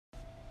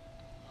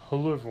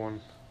Hello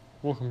everyone,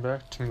 welcome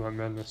back to My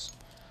Madness.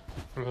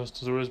 I'm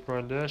host as always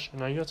Brian Dash,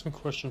 and I got some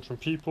questions from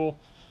people.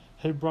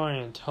 Hey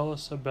Brian, tell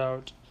us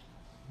about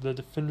the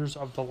Defenders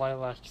of the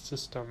Lilac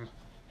system.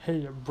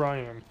 Hey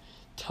Brian,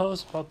 tell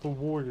us about the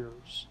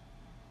Warriors.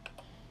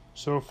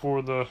 So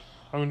I'm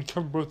going to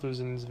cover both of those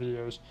in these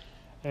videos,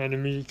 and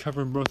in me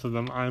covering both of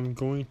them, I'm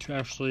going to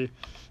actually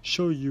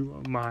show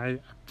you my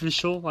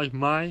official,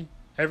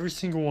 every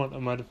single one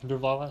of my Defender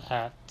of Lilac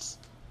hats.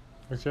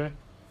 Okay?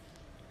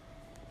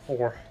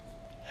 Or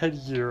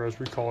headgear, as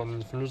we call it in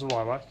Defenders of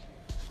Lilac.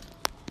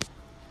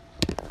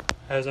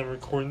 As I'm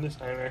recording this,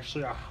 I am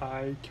actually a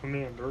high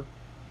commander,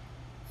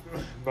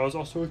 but I was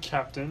also a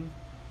captain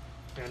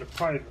and a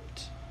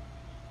private.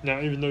 Now,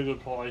 even though you're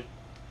probably,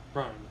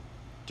 Brian,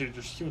 dude,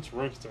 you're skipping some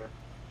ranks there.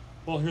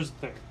 Well, here's the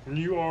thing: when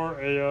you are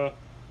in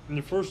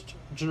the first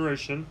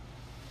generation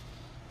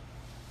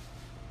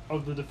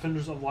of the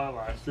Defenders of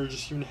Lilac, you're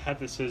just given a hat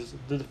that says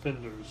the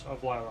Defenders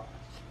of Lilac.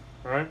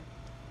 All right?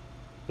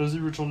 That's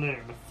the original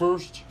name, the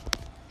first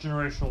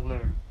generational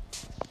name.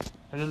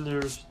 And then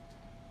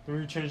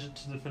we change it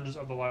to Defenders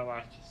of the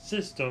Lilac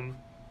system.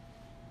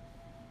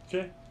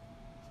 Okay?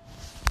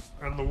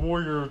 And the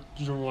Warrior,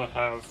 you don't really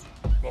have,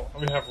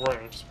 we have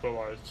ranks, but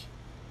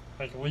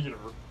like leader.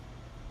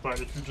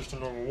 But if you're just a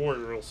normal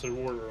Warrior, it'll say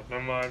Warrior.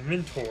 Now my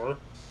mentor,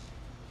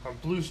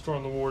 Blue Star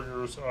on the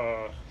Warriors,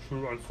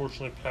 who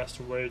unfortunately passed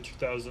away in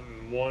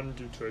 2001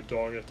 due to a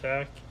dog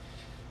attack,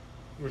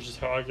 which is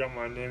how I got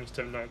my name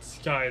instead of Night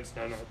Sky. It's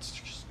now Night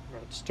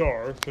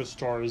Star, because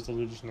Star is the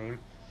leader's name.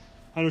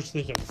 I was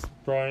thinking,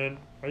 Brian,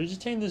 are you just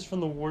taking this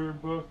from the Warrior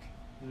book?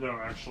 No,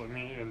 actually,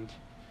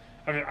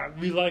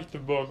 we like the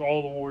book.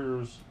 All the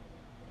Warriors,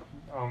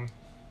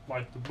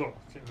 like the book,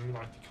 and we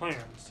like the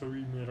clans. So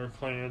we made our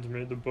clans,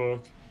 made the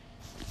book.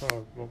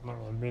 Not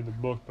really made the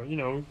book, but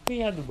we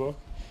had the book.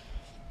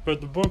 But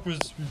the book we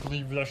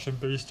believe, was actually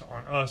based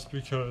on us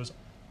because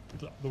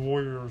the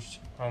Warriors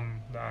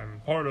that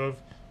I'm part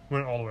of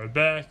went all the way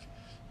back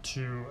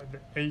to the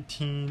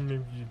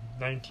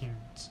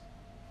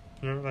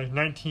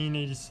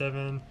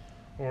 1987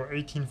 or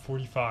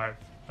 1845.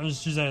 I'm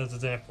just using that as an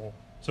example.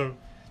 So,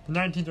 the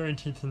 19th or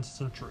 18th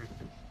century.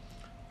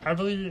 I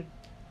believe,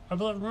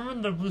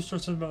 remember the Blue Star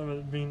said about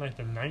it being like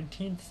the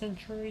 19th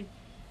century?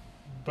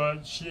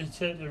 But she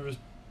said it was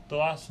the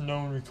last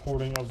known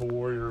recording of the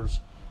Warriors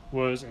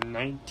was in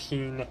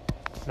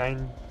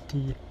 1909,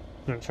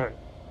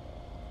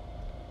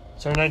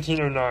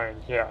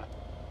 yeah.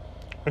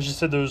 And she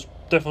said there was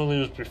definitely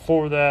leaders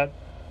before that,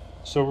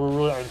 so we're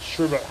really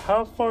unsure about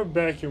how far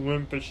back it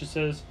went, but she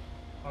says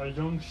a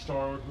young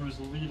star who was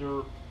a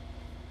leader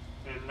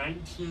in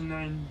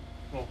 1909,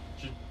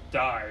 she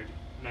died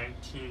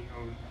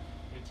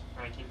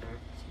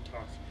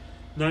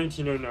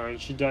 1909,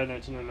 she died in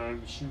 1909,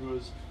 but she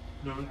was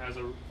known as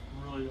a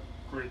really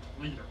great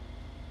leader.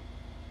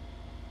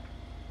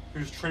 Who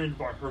was trained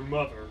by her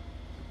mother.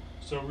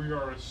 So we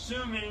are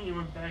assuming it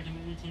went back in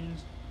the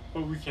 18s,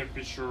 but we can't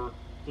be sure.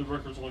 The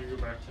records only go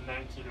back to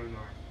 1909.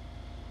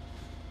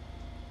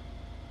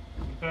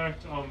 In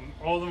fact,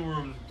 all of them were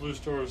in Blue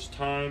Star's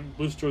time.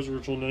 Blue Star's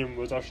original name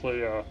was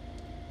actually, I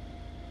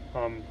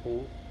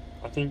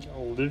think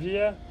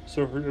Olivia.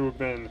 So it would have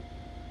been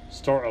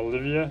Star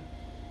Olivia,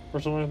 or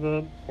something like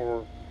that,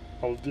 or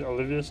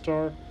Olivia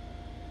Star.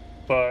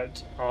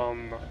 But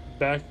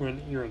back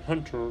when Erin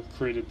Hunter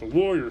created the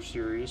Warrior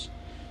series,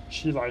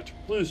 she liked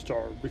Blue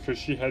Star because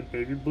she had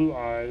baby blue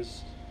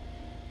eyes,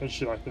 and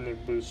she liked the name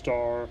Blue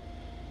Star.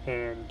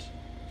 And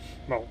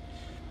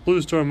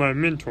Blue Star, my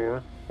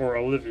mentor, or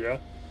Olivia,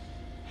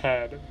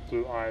 had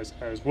blue eyes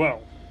as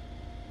well,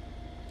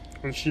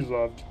 and she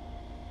loved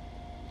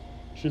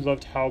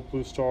how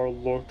Blue Star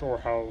looked, or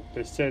how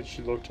they said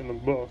she looked in the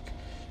book.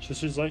 So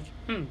she's like,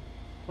 I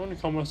want to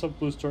call myself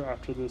Blue Star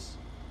after this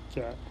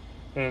cat.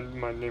 And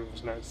my name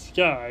was Night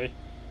Sky.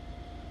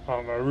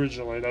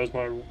 Originally, that was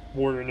my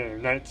warrior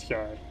name, Night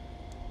Sky.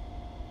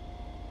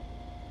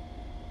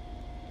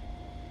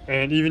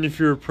 And even if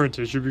you're an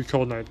apprentice, you'd be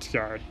called Night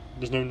Sky.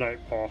 There's no Night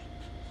Paw.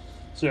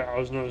 So yeah, I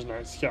was known as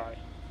Night Sky.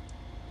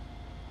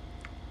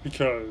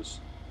 Because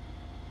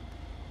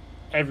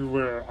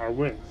everywhere I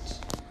went,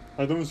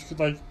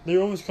 they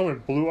always call me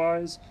Blue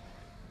Eyes,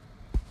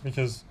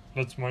 because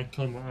that's my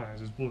color of my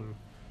eyes is blue.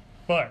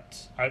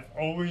 But I've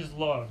always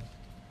loved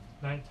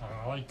nighttime.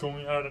 I like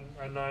going out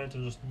at night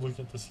and just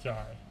looking at the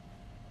sky,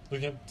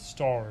 looking at the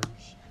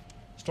stars,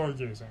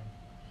 stargazing.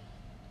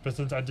 But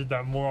since I did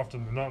that more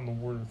often than not in the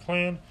Warrior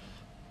clan,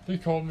 they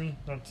called me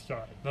Night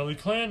Sky. Now the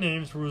clan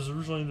names was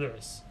originally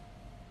this: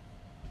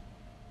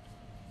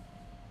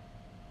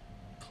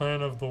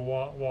 Clan of the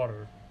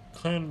Water,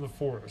 Clan of the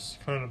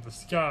Forest, Clan of the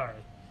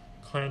Sky,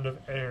 Clan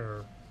of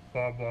Air,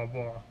 blah blah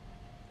blah.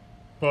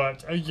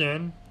 But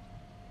again,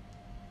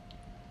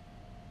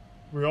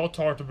 we all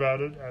talked about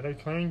it at a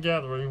clan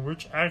gathering,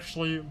 which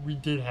actually we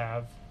did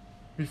have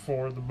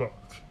before the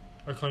book,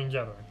 a clan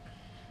gathering.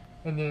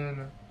 And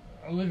then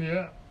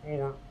Olivia,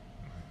 or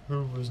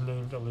who was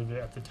named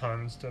Olivia at the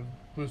time instead of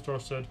Blue Star,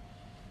 said,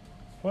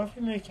 what if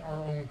we make our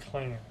own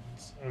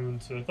clans?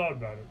 And so I thought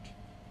about it.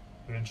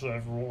 Eventually,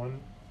 everyone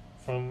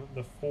from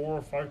the 4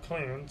 or 5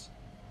 clans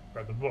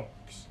read the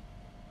books.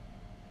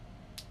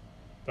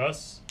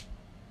 Thus,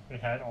 they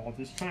had all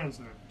these clans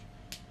named.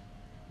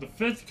 The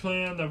 5th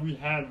clan that we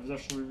had was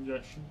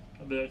actually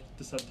they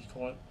decided to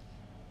call it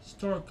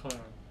Star Clan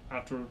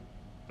after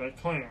that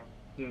clan,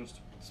 the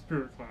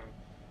Spirit Clan.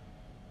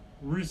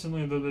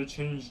 Recently, though, they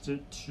changed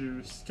it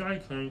to Sky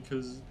Clan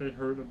because they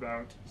heard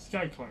about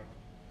Sky Clan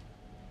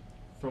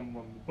from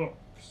one of the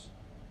books.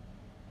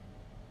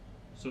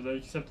 So they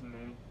accepted the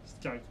name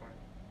Sky Clan.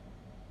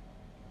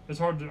 It's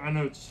hard to, I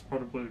know it's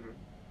hard to believe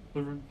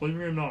it. Believe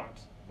it or not,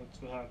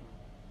 that's what happened.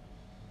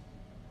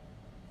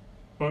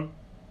 But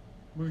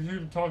we're here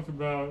to talk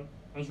about,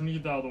 I just want to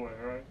get that out of the way,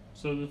 alright?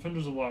 So the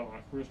Defenders of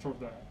Lilac, we're going to start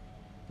with that.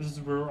 This is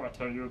where I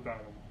tell you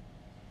about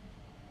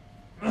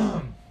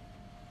them.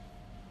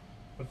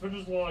 The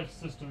Defenders of Lilac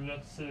system, you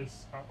have to say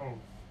it's,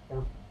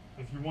 or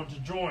if you want to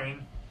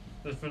join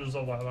the Defenders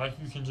of Lilac,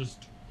 you can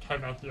just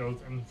type out the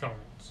oath in the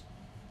comments.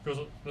 Because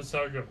that's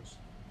how it goes.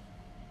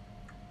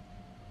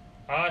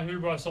 I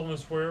hereby solemnly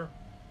swear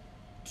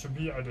to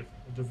be a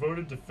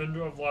devoted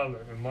defender of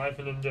Lilac in life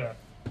and in death.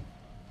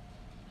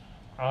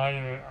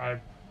 I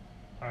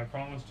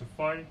promise to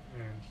fight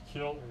and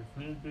kill if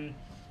need be,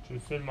 to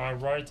defend my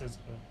rights as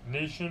a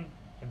nation,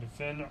 and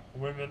defend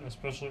women,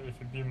 especially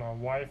if it be my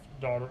wife,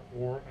 daughter,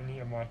 or any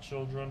of my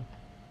children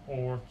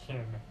or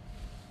kin.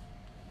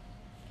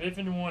 If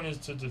anyone is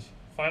to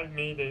fight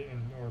me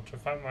or to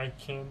fight my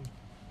kin,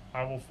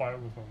 I will fight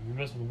with them. You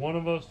mess with one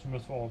of us, you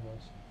mess with all of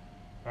us.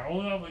 My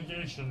only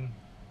obligation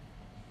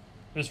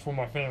is for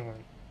my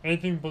family.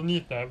 Anything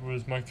beneath that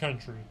was my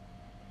country.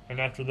 And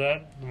after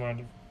that, my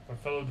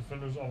fellow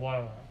defenders of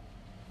Lilac.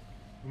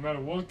 No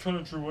matter what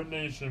country, what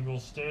nation, we'll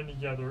stand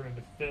together and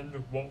defend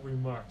what we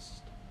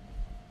must.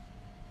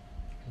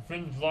 The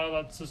Defenders of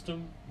Lilac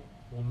system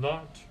will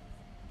not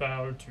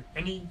bow to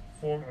any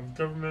form of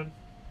government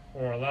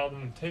or allow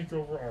them to take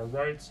over our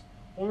rights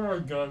or our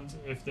guns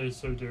if they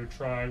so dare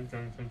try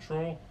gun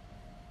control.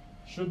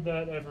 Should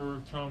that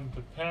ever come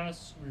to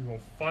pass, we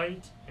will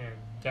fight and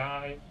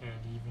die and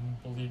even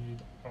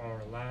bleed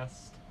our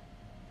last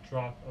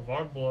drop of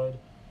our blood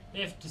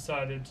if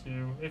decided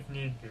to, if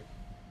need be.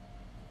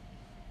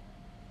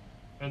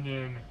 And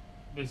then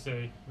they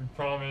say, we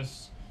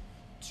promise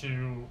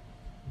to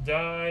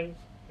die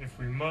if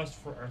we must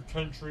for our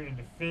country and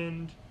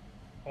defend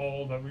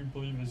all that we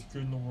believe is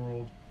good in the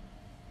world.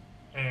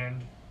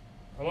 And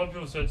a lot of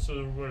people said,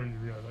 so what are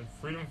you, like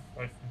freedom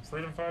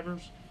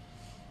fighters?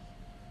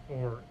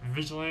 Or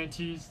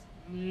vigilantes?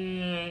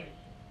 Yeah,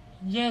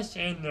 yes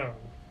and no.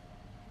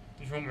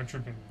 If you want my true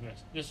opinion,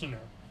 yes and no.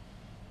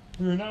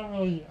 We're not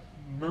really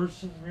we're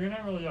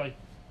not really like,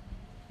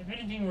 if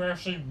anything, we're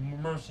actually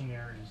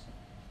mercenaries.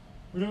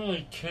 We don't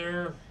really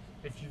care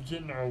if you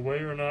get in our way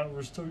or not.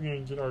 We're still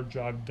going to get our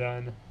job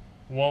done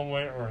one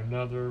way or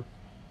another,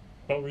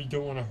 but we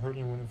don't want to hurt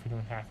anyone if we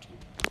don't have to.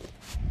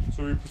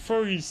 So we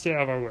prefer you to stay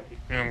out of our way.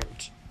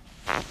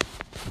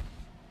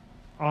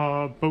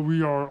 But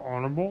we are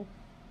honorable,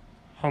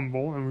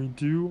 humble, and we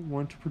do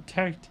want to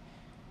protect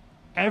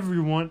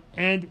everyone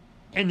and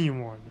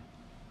anyone,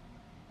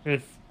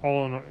 if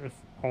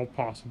all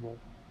possible.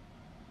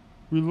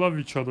 We love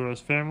each other as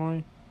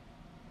family.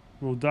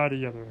 We'll die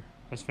together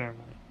as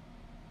family.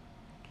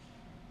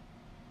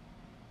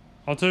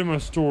 I'll tell you my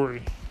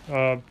story.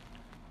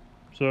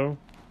 So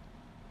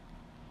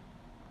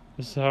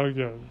this is how it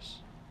goes.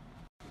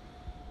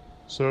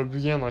 So it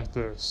began like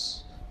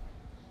this.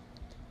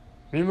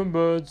 Me and my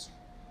buds,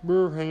 we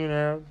were hanging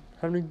out,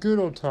 having a good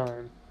old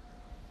time.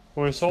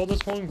 When I saw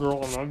this one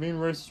girl, I'm not being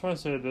racist when I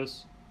say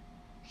this,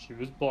 she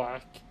was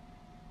black.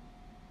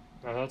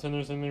 I'm not saying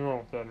there's anything wrong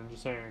with that, I'm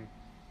just saying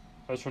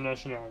that's her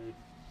nationality.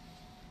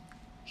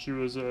 She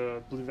was, I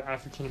believe,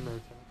 African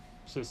American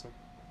citizen.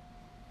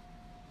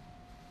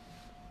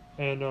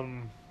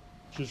 And,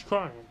 she was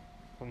crying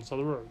on the side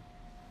of the road.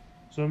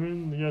 So, I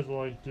mean, the guys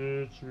were like,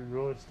 dude, should we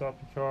really stop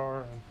the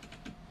car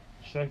and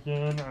check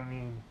in? I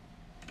mean,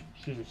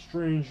 she's a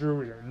stranger,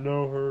 we don't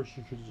know her,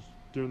 she could just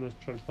doing this,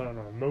 trying to play on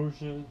our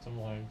emotions. I'm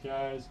like,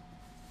 guys,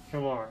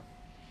 come on.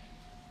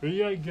 We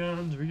got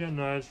guns, we got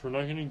knives, we're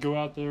not gonna go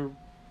out there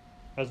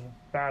as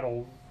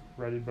battle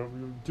ready, but we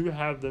do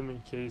have them in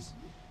case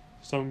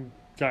some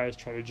guys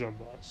try to jump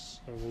us.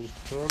 So we'll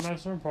just put our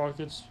knives in our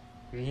pockets,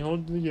 we can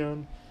hold the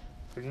gun,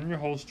 put it in your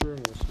holster, and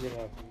we'll see what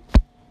happens.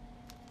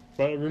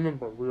 But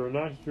remember, we are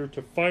not here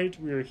to fight,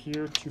 we are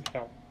here to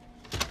help.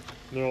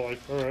 And they're like,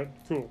 alright,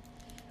 cool.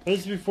 And this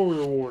is before we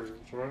were warriors,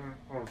 right?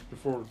 Or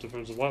before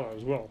Defenders of Lilac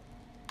as well.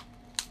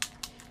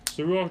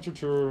 So we walked up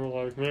to her,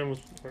 like, man, is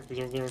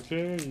everything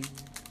okay?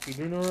 You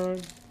doing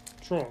alright?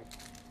 What's wrong?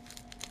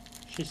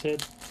 She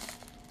said,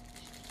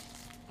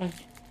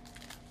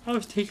 I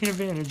was taken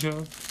advantage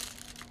of.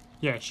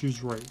 Yeah, she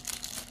was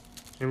raped.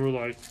 And we're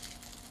like,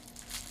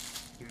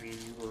 you mean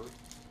you were?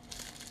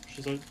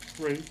 She's like,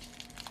 raped?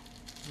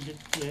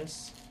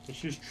 Yes. And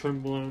she was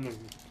trembling,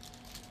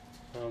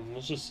 and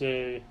let's just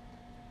say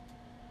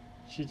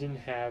she didn't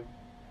have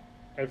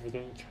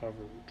everything covered,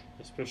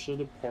 especially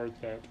the part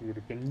that would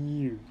have been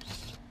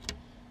used.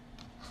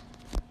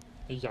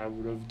 a guy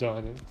would have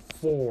done it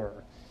for.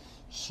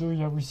 So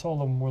yeah, we saw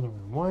them more than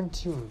we wanted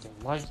to, we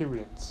didn't like it, we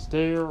didn't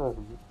stare or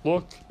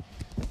look.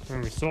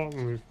 When we saw it,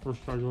 when we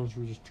first got going,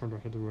 we just turned our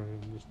head away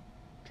and just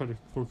tried to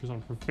focus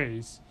on her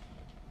face.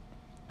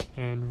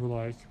 And we're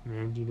like,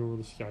 "Man, do you know where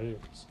this guy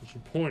is?" And she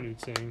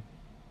pointed, saying,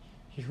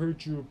 "He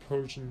heard you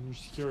approach and you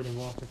scared him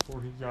off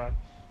before he got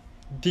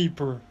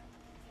deeper.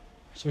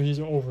 So he's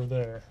over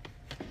there."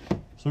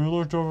 So we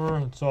looked over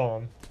and saw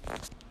him.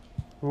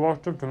 We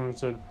walked up to him and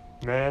said,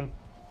 "Man,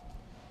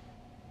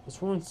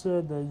 this woman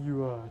said that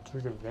you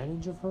took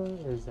advantage of her.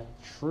 Is that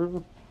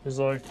true?" He's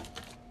like,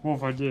 "Well,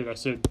 if I did," I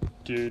said,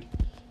 "Dude,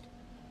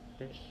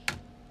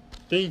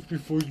 think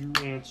before you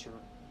answer."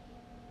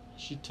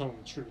 She told me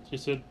the truth. He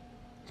said,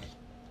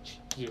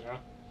 "Yeah,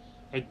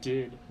 I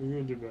did. What are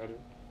you gonna do about it?"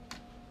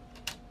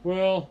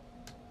 Well,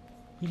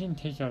 we didn't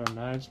take out our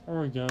knives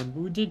or a gun,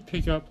 but we did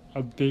pick up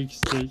a big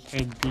steak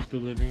and beat the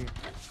living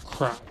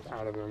crap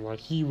out of him. Like,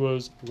 he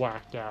was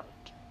whacked out.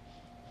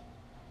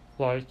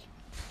 Like,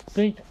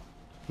 think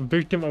a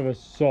victim of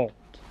assault.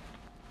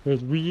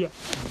 Because we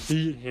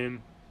beat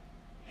him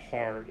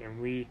hard,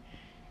 and we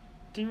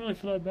didn't really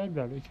feel that bad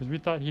about it, because we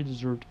thought he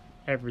deserved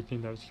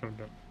everything that was coming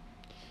to him.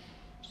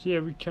 So yeah,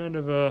 we kind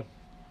of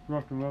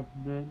roughed him up a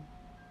bit.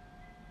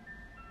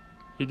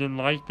 He didn't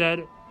like that.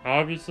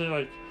 Obviously,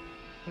 like,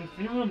 if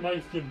anyone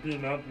likes getting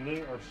beaten up,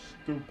 they are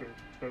stupid.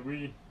 But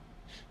we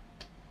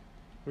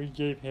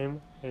gave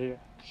him a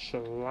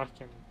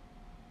shellacking.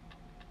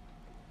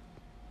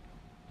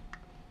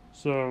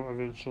 So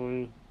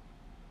eventually,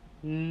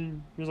 he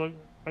was like,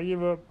 I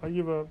give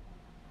up.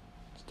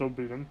 Still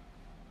beat him.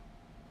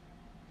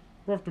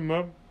 Roughed him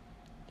up.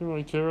 Didn't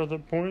really care at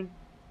that point.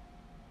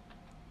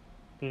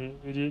 The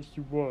idiot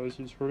he was,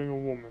 he's hurting a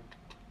woman.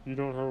 You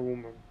don't hurt a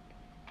woman.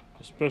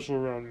 Especially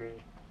around me.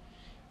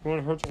 If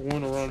anyone hurts a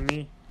woman around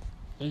me,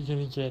 they're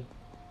gonna get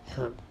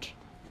hurt.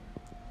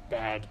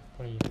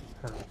 Badly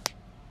hurt.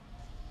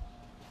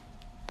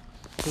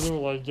 So they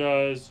were like,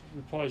 "Guys,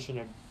 we probably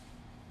shouldn't have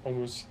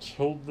almost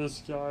killed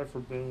this guy for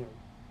being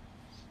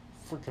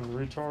a freaking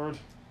retard."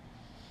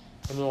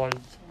 And they're like,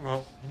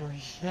 "Well,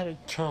 he had it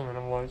coming."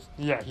 I'm like,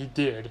 "Yeah, he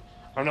did.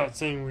 I'm not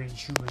saying we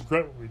should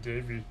regret what we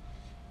did. We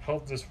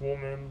helped this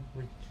woman.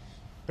 We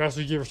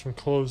also gave her some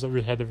clothes that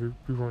we had that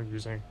we weren't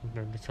using,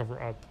 to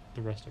cover up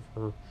the rest of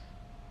her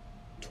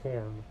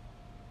torn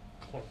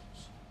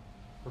clothes.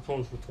 Her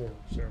clothes were torn,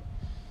 so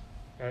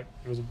that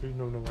was a big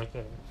no-no right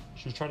there.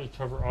 She was trying to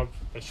cover up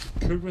as she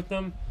could with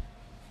them,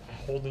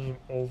 holding him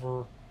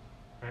over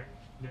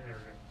the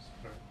areas.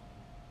 But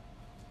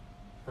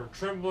her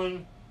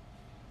trembling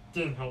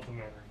didn't help the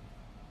matter.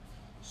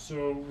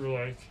 So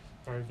we're like,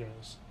 "Alright,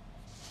 guys,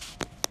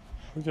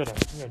 we gotta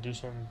do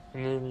something."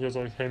 And then he goes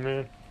like, "Hey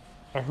man,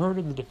 I heard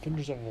of the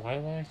Defenders of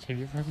Lilac. Have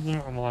you ever heard of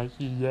them?" I'm like,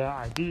 "Yeah,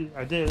 I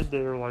did.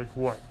 They're like,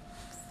 what?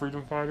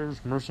 Freedom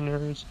fighters?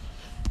 Mercenaries?"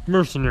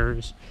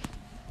 "Mercenaries.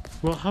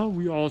 Well, how about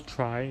we all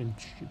try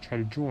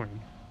to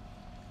join?"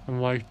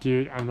 I'm like,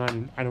 "Dude, I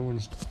don't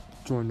want to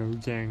join no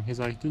gang." He's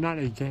like, "They're not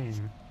a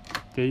gang.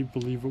 They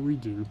believe what we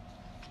do.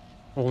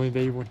 Only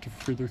they want to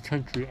free their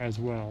country as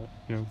well.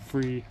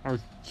 Keep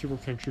our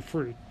country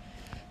free."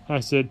 I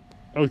said,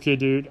 "Okay,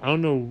 dude, I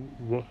don't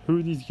know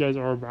who these guys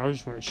are, but I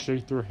just want to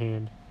shake their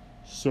hand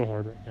so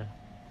hard right now."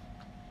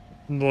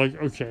 And they're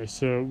like, "Okay,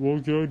 so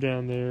we'll go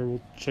down there,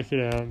 we'll check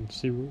it out and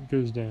see what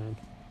goes down."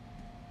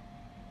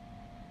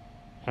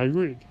 I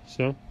agreed.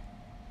 So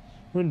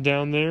went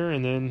down there,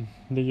 and then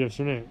they gave us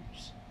their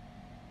names.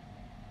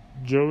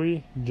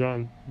 Joey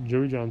Johnson,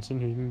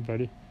 who's my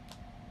buddy,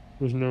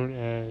 was known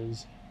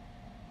as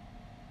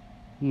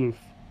Loof,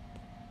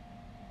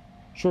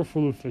 short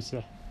for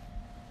Lufisa.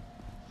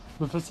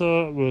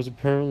 Lufisa was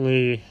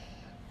apparently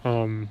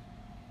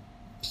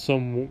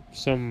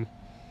some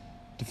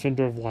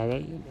defender of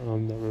Lilac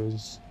that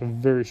was a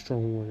very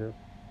strong warrior.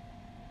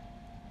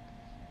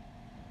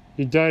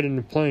 He died in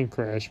a plane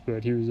crash,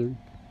 but he was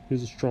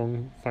a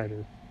strong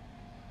fighter.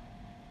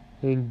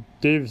 And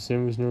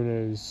Davison was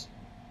known as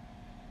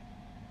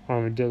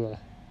Armadillo.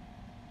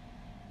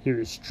 He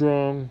was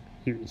strong,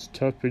 he was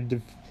tough, but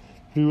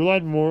he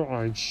relied more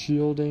on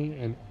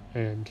shielding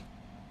and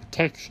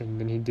protection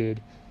than he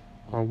did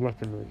on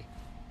weaponry.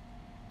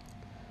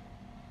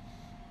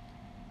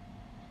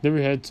 Then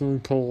we had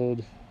someone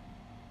called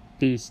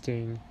Bee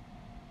Sting,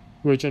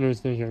 which I know is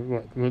thinking,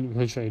 what,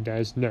 one shot he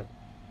dies? No.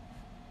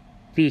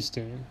 Bee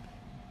Sting,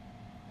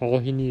 all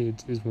he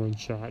needs is one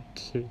shot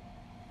to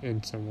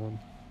end someone.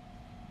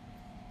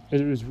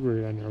 It was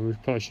weird, I know. We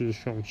probably should have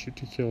shown shoot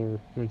to kill or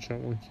one shot,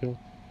 one kill.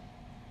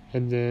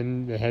 And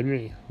then they had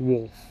me,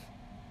 Wolf.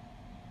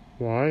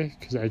 Why?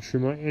 Because I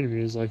treat my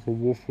enemies like a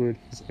wolf would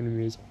his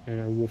enemies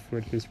and a wolf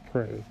would his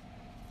prey.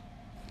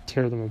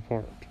 Tear them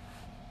apart.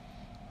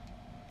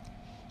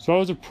 So I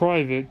was a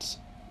private,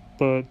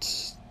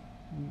 but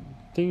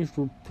things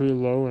were pretty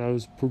low and I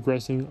was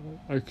progressing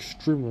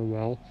extremely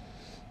well.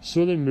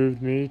 So they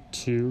moved me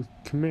to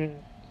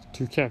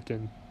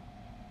captain.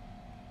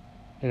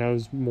 And I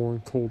was more in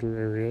colder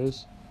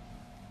areas.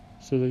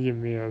 So they gave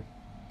me a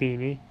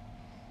beanie.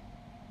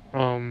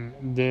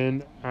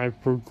 Then I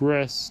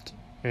progressed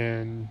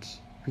and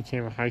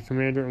became a high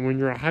commander. And when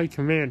you're a high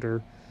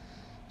commander,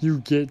 you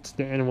get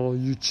the animal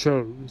you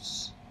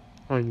chose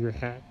on your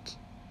hat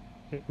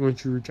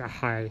once you reach a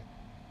high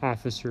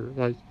officer.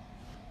 Like,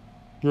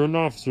 you're an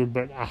officer,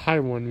 but a high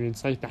one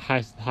means like the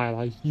highest high.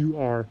 Like, you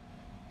are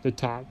the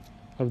top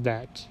of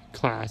that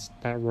class,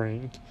 that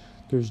rank.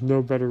 There's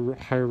no better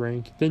higher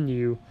rank than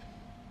you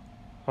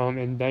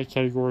in that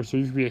category. So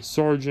you could be a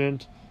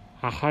sergeant.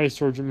 A high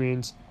sergeant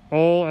means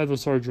all other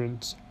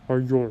sergeants are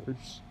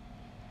yours.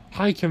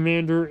 High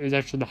commander is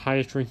actually the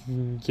highest rank you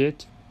can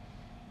get,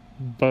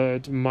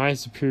 but my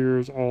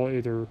superiors all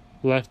either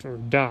left or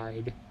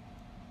died.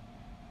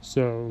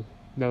 So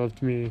that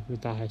left me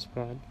with the high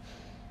spot.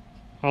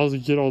 I'll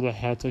get all the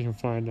hats I can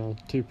find. I'll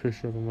take a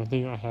picture of them. I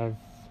think I have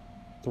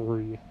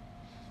 3.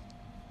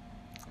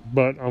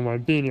 But on my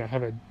beanie, I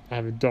have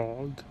a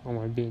dog on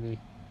my beanie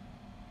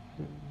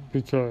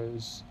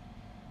because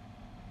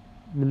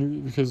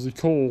the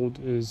cold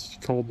is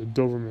called the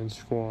Doberman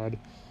Squad.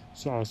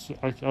 So I was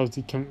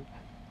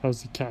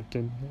the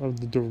captain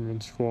of the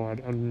Doberman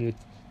Squad underneath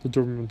the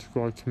Doberman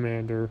Squad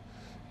commander,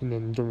 and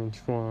then Doberman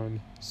Squad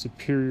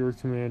superior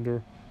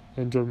commander,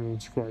 and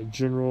Doberman Squad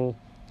general,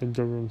 and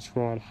Doberman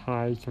Squad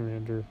high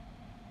commander.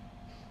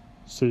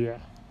 So yeah.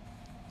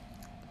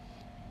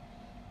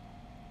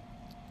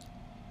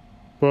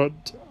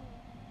 But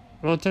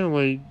well,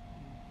 technically,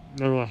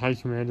 not really high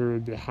commander, it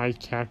would be high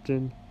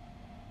captain,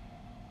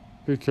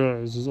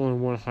 because there's only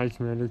one high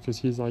commander, because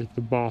he's like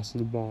the boss of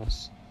the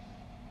boss.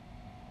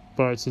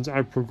 But since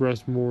I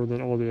progressed more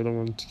than all the other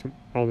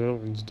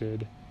ones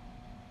did,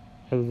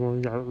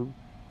 everyone got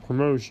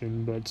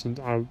promotion. But since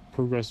I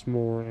progressed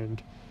more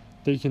and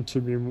they tend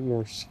to be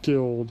more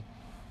skilled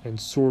in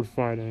sword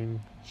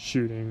fighting,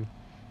 shooting,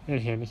 and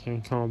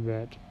hand-to-hand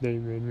combat, they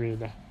made me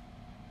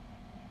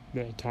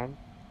the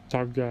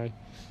top guy.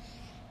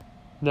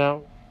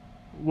 Now,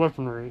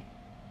 weaponry.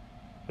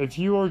 If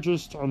you are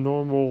just a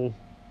normal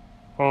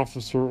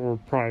officer or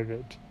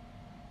private,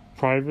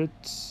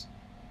 privates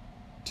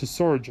to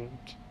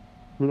sergeant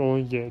would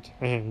only get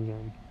a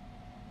handgun.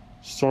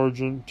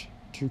 Sergeant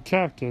to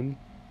captain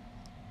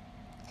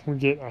would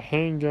get a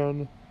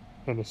handgun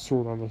and a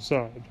sword on the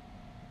side.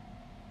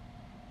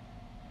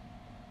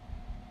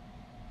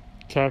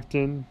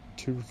 Captain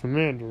to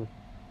commander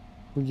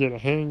would get a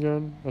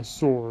handgun, a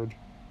sword,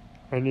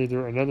 and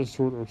either another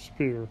sword or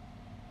spear.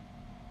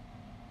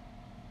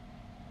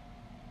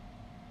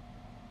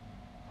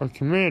 A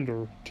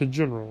commander to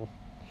general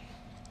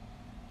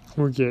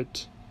would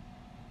get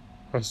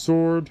a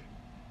sword,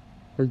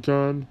 a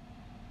gun,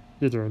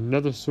 either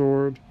another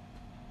sword,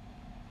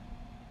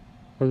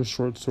 like a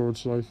short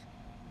sword,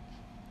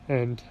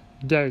 and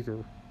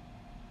dagger.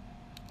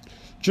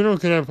 General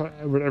can have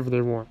whatever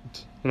they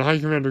want, and a high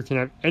commander can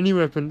have any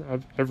weapon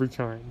of every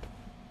kind,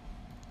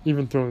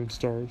 even throwing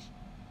stars.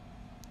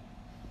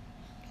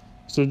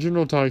 So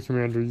general to high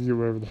commander, you get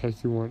whatever the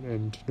heck you want,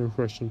 and no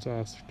questions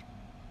asked.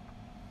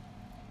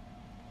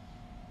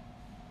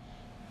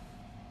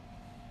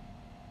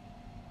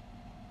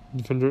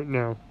 Defender.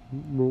 Now,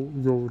 we'll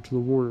go over to the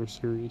warrior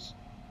series.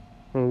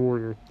 Or the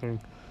warrior thing.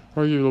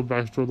 I'll give you a little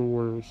backstory of the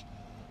warriors.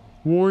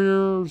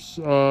 Warriors,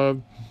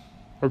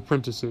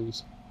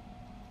 apprentices.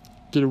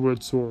 Get a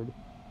wood sword.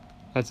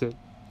 That's it.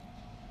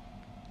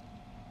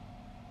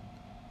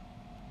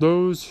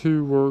 Those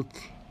who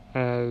work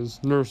as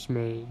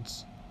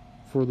nursemaids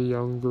for the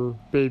younger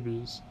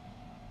babies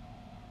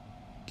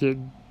get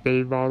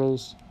baby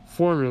bottles,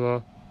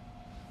 formula,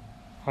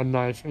 a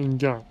knife, and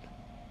gun.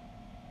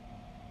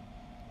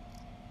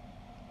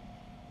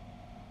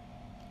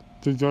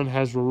 The gun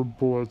has rubber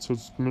bullets, so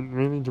it's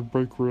mainly to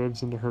break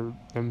ribs and to hurt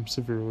them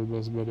severely.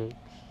 That's about it.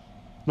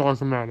 Knock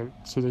them out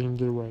so they can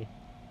get away.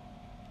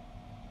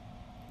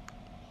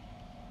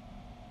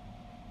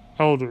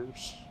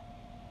 Elders.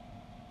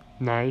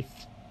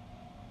 Knife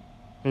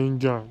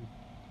and gun.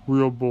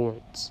 Real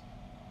bullets.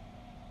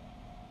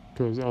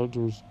 Because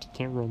elders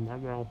can't run that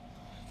well.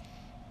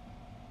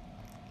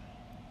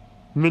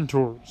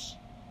 Mentors.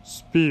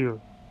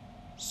 Spear.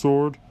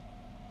 Sword.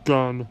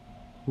 Gun.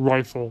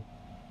 Rifle.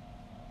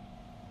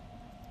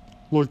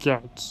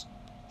 Lookouts.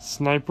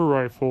 Sniper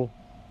rifle.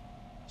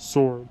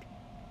 Sword.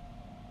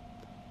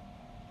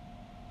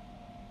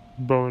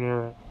 Bow and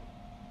arrow.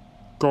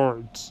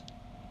 Guards.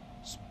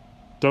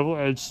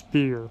 Double-edged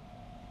spear.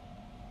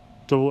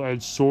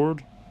 Double-edged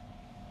sword.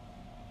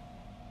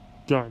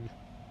 Gun.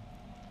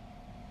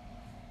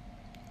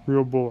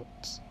 Real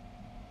bullets.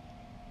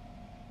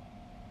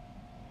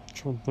 I'm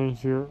trying to think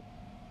here.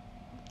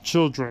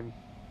 Children.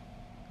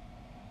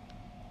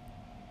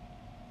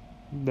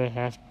 They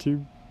have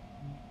to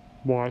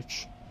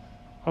watch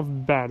a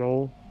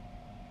battle.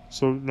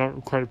 So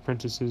not quite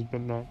apprentices,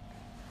 but not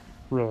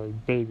really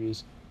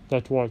babies. They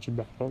have to watch a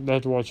battle. They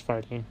have to watch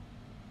fighting.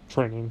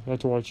 Training. They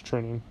have to watch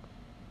training.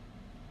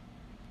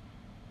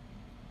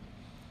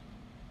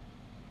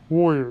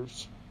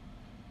 Warriors.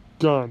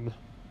 Gun.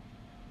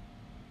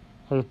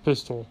 Like a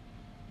pistol.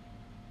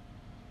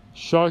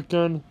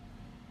 Shotgun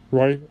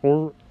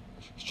or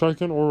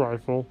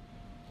rifle.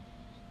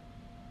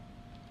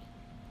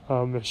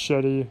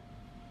 machete,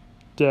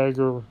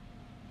 dagger,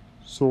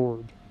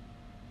 sword.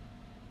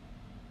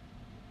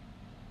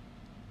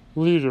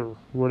 Leader,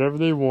 whatever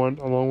they want,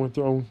 along with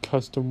their own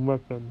custom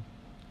weapon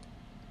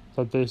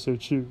that they so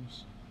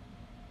choose.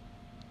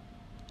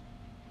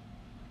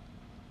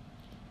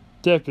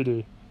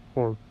 Deputy,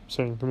 or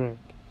second command.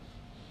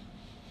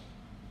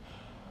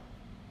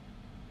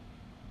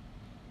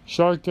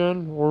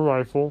 Shotgun or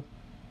rifle.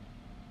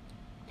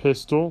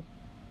 Pistol.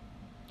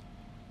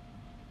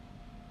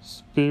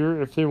 Spear,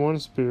 if they want a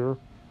spear.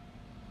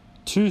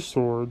 2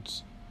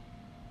 swords.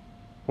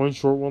 1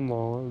 short, 1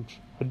 large.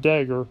 A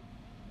dagger.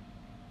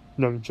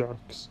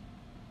 Nunchucks.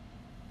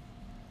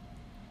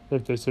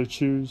 If they so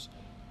choose,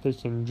 they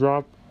can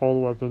drop all the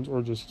weapons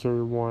or just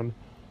carry 1.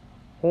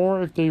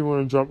 Or if they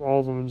want to drop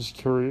all of them and just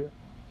carry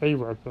a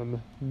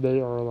weapon,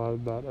 they are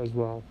allowed that as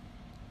well.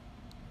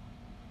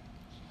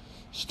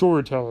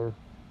 Storyteller,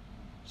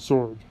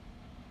 sword,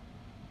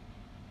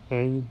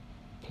 and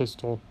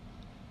pistol.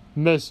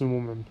 Medicine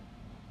woman,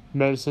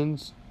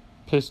 medicines,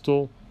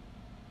 pistol,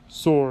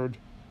 sword,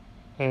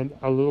 and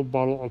a little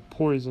bottle of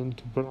poison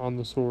to put on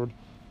the sword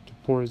to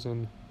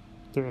poison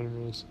their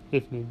enemies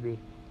if need be.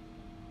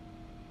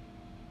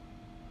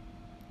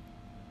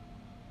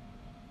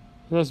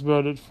 And that's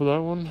about it for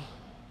that one.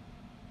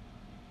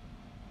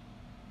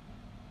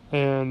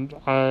 And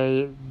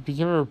I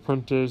became an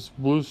apprentice,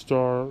 Blue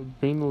Star,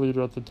 being the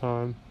leader at the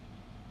time.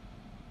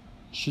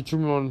 She took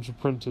me on as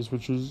apprentice,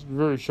 which was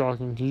very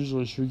shocking, because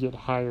usually she would get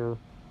higher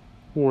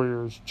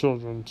warriors,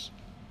 children's,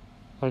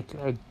 like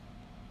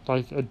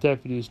a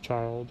deputy's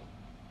child.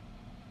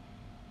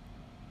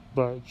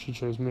 But she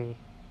chose me.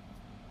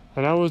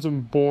 And I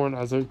wasn't born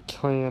as a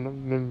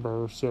clan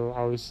member, so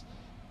I was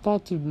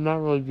thought to not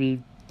really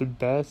be the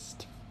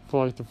best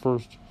for like the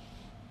first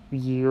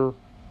year.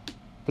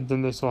 But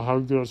then they saw how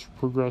good I was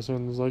progressing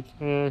and was like,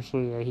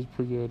 actually, yeah, he's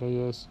pretty good, I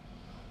guess.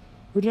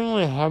 We didn't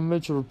really have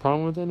much of a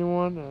problem with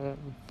anyone,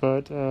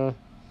 but I'll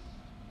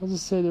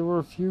just say there were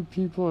a few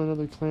people in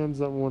other clans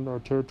that wanted our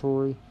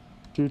territory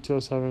due to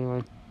us having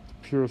like the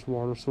purest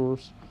water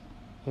source.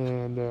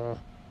 And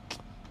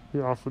we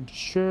offered to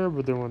share,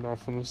 but they wanted to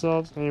offer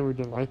themselves, and we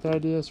didn't like the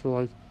idea, so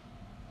we're like,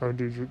 oh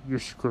dude, you're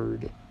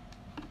screwed.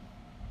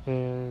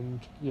 And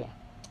yeah,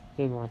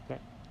 they didn't like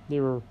that. They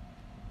were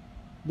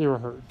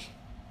hurt.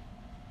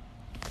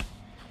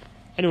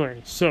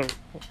 Anyway, so,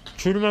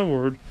 true to my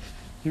word,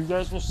 you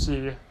guys will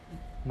see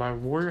my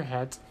warrior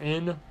hats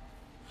in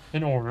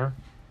order,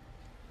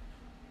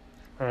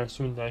 as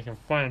soon as I can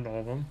find all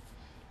of them,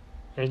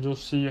 and you'll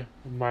see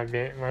my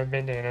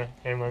bandana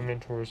and my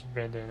mentor's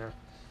bandana,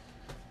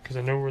 because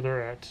I know where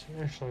they're at.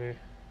 Actually,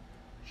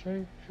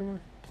 should I show my?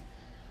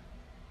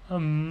 I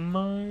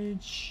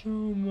might show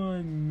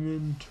my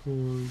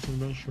mentors. I'm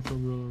not sure if I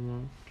will or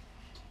not.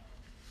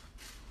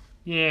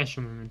 Yeah,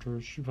 show my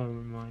mentors. She probably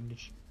wouldn't mind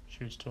if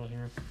she was still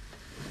here.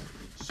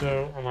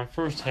 So, on my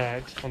first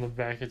hat, on the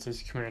back it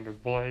says Commander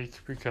Blake,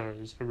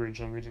 because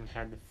originally we didn't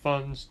have the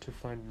funds to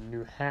find a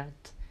new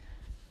hat.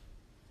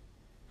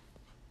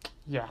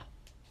 Yeah.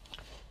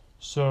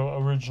 So,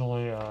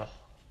 originally,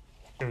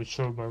 it would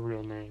show my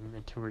real name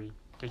until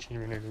they changed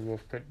my name to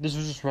Wolf, but this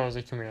was just when I was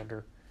a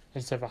commander,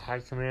 instead of a high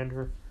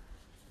commander.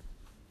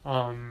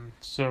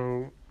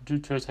 So, due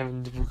to us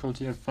having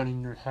difficulty of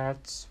finding new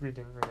hats, we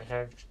didn't really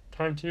have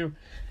time to.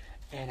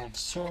 And I'm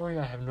sorry,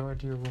 I have no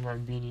idea where my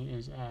beanie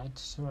is at,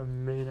 so I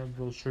may not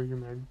be able to show you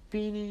my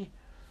beanie,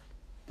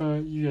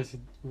 but you guys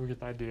will get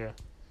the idea.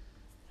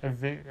 I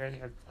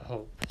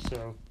hope.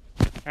 So,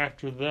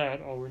 after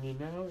that, all we need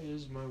now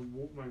is my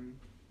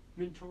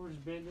mentor's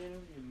bandana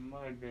and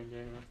my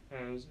bandana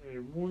as a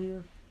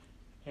warrior,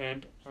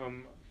 and,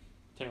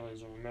 technically it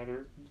doesn't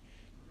matter.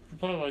 You're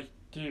probably like,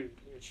 dude,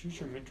 choose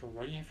your mentor,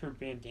 why do you have your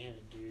bandana,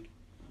 dude?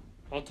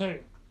 I'll tell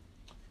you.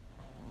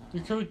 The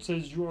code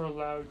says you are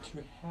allowed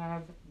to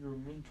have your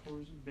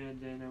mentor's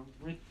bandana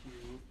with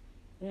you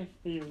if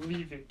they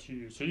leave it to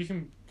you. So you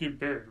can get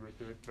buried with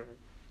it, but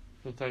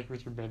it's like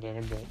with your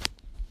bandana, but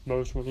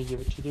most want to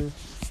give it to their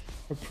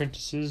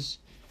apprentices,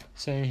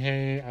 saying,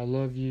 hey, I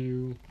love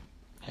you,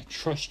 I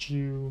trust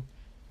you,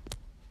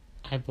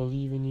 I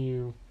believe in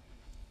you.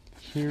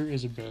 Here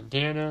is a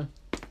bandana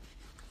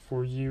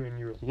for you and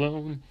you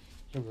alone.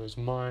 It was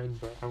mine,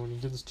 but I want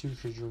to give this to you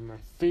because you're my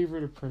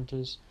favorite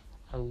apprentice.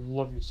 I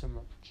love you so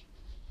much.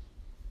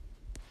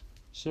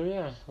 So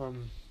yeah,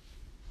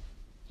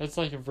 that's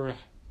like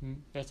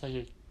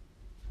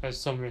as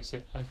some may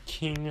say, a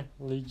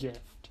kingly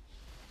gift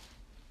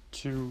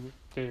to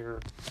their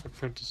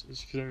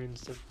apprentices.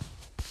 Because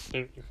I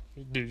mean,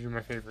 dude, you're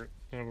my favorite.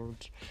 In other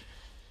words.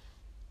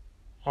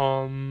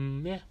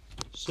 Yeah.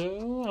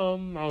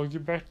 So I'll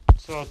get back.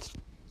 So that's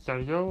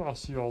gotta go. I'll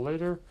see you all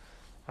later.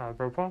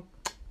 Bro.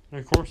 And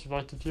of course, if you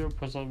like the video,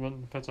 press on the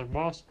button, press like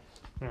boss.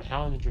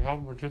 How did you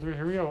help? 1, 2, 3,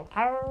 here we go.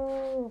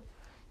 Ow!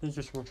 Thank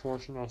you so much for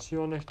watching. I'll see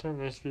you all next time.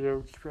 Next video.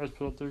 Keep your eyes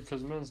peeled out there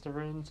because man's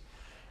never ends.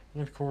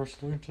 And of course,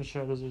 link to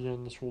shadows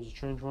again. This world's a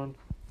strange one.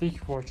 Thank you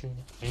for watching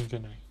and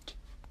good night.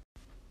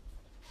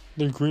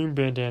 The green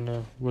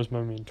bandana was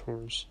my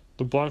mentor's.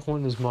 The black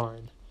one is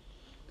mine.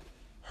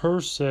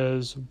 Hers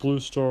says Blue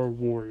Star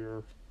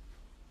Warrior.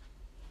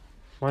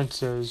 Mine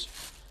says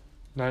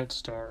Night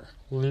Star,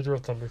 leader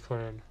of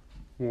ThunderClan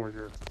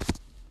Warrior.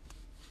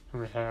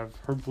 And we have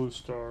her blue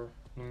star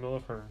in the middle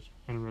of hers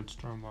and red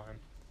star on mine.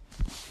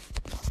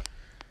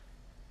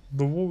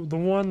 The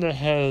one that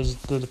has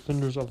the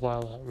Defenders of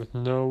Lylat with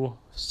no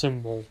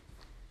symbol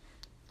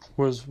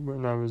was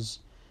when I was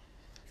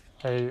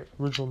a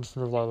original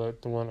Defender of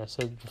Lylat, the one I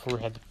said before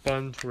we had the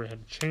funds where we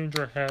had to change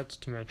our hats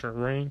to match our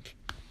rank.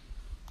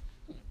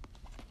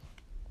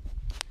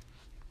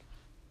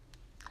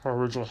 Our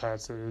original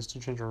hats, that is, to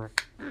change our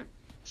rank.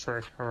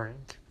 Sorry, our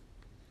rank.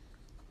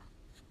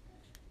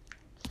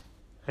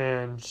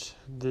 And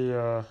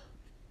the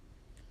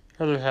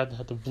other hat that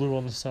had the blue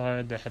on the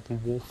side, that had the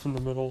wolf in the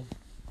middle.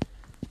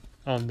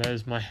 That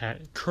is my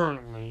hat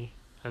currently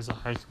as a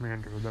High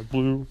Commander. That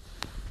blue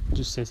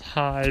just says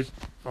High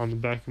on the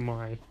back of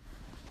my.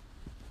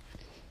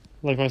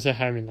 Like when I say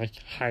High, I mean like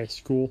high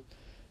school.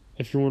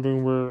 If you're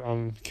wondering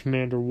where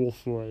Commander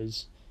Wolf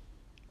was,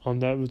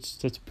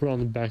 that's put on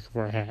the back of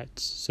our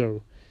hats.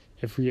 So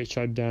if we get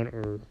shot down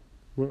or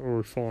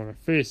we fall on our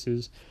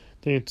faces,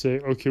 they can say,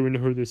 okay, we know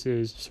who this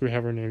is, so we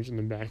have our names on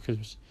the back.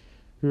 Because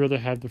we rather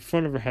have the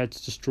front of our hats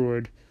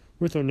destroyed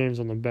with our names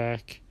on the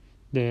back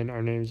than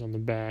our names on the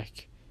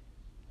back.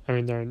 I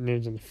mean, our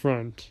names on the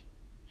front.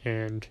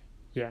 And,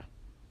 yeah.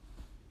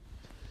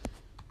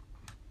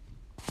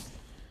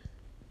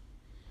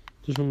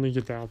 Just wanted to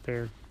get that out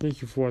there.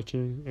 Thank you for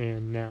watching,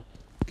 and now,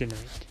 good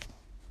night.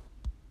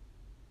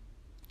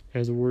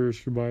 As the Warrior's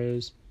goodbye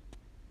is,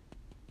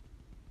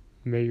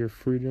 may your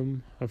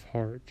freedom of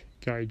heart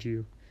guide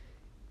you.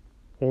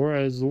 Or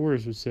as the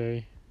Warriors would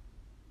say,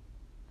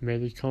 may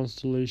the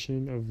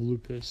constellation of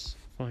Lupus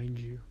find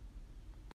you.